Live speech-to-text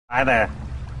Hi there.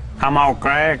 I'm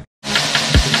outbreak.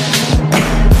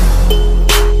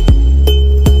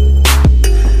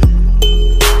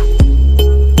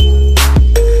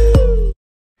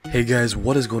 Hey guys,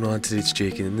 what is going on? Today it's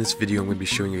Jake, and in this video I'm going to be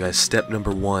showing you guys step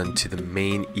number 1 to the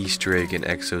main Easter egg in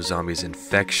Exo Zombies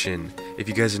Infection. If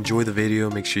you guys enjoy the video,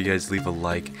 make sure you guys leave a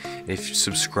like, and if you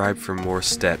subscribe for more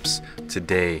steps,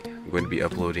 today I'm going to be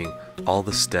uploading all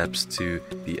the steps to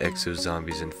the Exo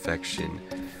Zombies Infection,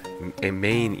 a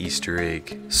main Easter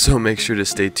egg, so make sure to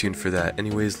stay tuned for that.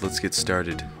 Anyways, let's get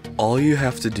started. All you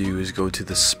have to do is go to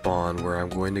the spawn where I'm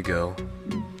going to go,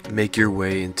 make your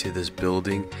way into this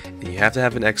building, and you have to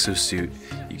have an exosuit.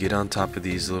 You get on top of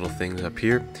these little things up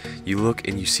here, you look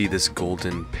and you see this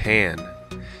golden pan.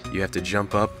 You have to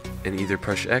jump up and either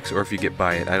push X, or if you get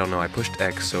by it, I don't know, I pushed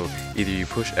X, so either you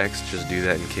push X, just do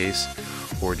that in case,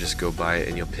 or just go by it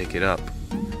and you'll pick it up.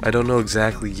 I don't know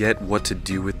exactly yet what to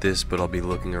do with this, but I'll be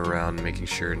looking around, making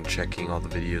sure and checking all the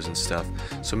videos and stuff.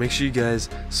 So make sure you guys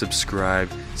subscribe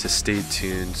to stay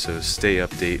tuned, so stay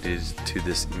updated to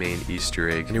this main Easter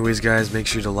egg. Anyways guys, make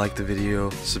sure to like the video,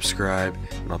 subscribe,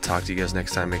 and I'll talk to you guys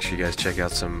next time. Make sure you guys check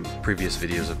out some previous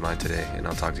videos of mine today, and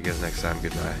I'll talk to you guys next time.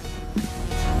 Goodbye.